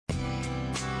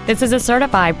This is a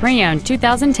certified pre-owned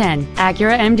 2010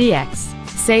 Acura MDX.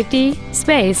 Safety,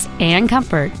 space, and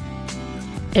comfort.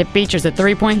 It features a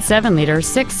 3.7-liter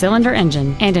six-cylinder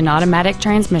engine and an automatic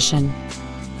transmission.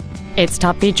 Its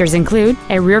top features include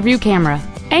a rear-view camera,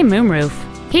 a moonroof,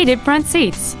 heated front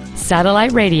seats,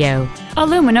 satellite radio,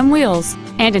 aluminum wheels,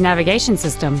 and a navigation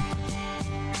system.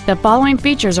 The following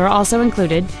features are also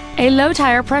included: a low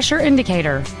tire pressure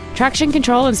indicator, traction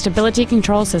control and stability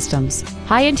control systems,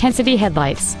 high-intensity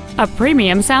headlights, a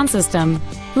premium sound system,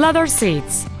 leather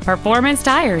seats, performance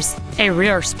tires, a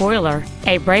rear spoiler,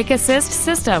 a brake assist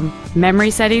system,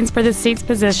 memory settings for the seat's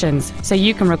positions so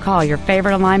you can recall your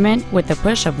favorite alignment with the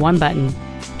push of one button.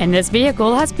 And this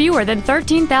vehicle has fewer than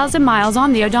 13,000 miles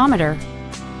on the odometer.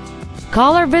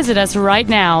 Call or visit us right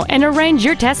now and arrange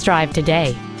your test drive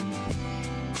today.